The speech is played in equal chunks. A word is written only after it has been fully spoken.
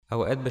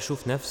اوقات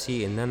بشوف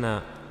نفسي ان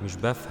انا مش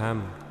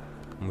بفهم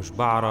ومش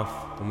بعرف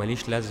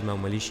ومليش لازمة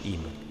ومليش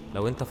قيمة.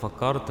 لو انت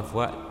فكرت في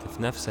وقت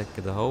في نفسك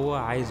كده، هو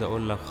عايز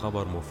اقولك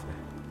خبر مفرح: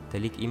 انت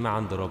ليك قيمة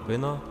عند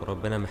ربنا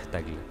وربنا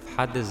محتاج لك. في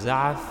حد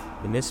الزعف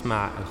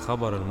بنسمع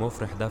الخبر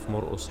المفرح ده في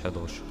مرقس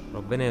 11.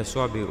 ربنا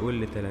يسوع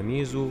بيقول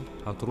لتلاميذه: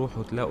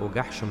 هتروحوا تلاقوا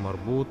جحش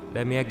مربوط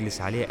لم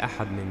يجلس عليه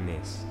احد من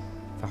الناس،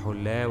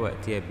 فحلاه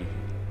واتيا به.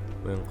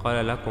 وإن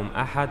قال لكم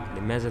أحد: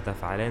 لماذا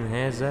تفعلان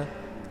هذا؟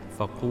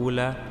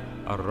 فقولا: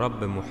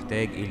 الرب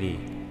محتاج إليه،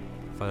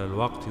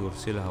 فللوقت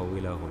يرسله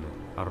إلى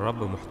هنا.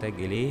 الرب محتاج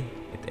إليه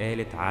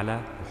اتقالت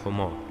على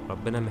الحمار.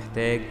 ربنا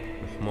محتاج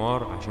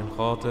الحمار عشان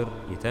خاطر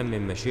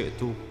يتمم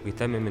مشيئته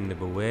ويتمم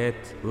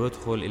النبوات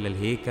ويدخل إلى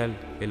الهيكل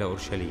إلى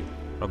أورشليم.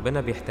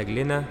 ربنا بيحتاج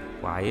لنا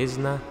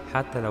وعايزنا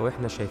حتى لو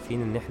احنا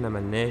شايفين ان احنا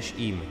ملناش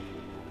قيمة،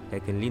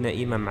 لكن لينا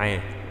قيمة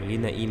معاه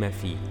ولينا قيمة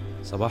فيه.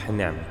 صباح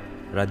النعمة.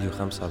 راديو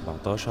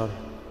 514،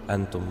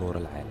 أنتم نور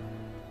العالم.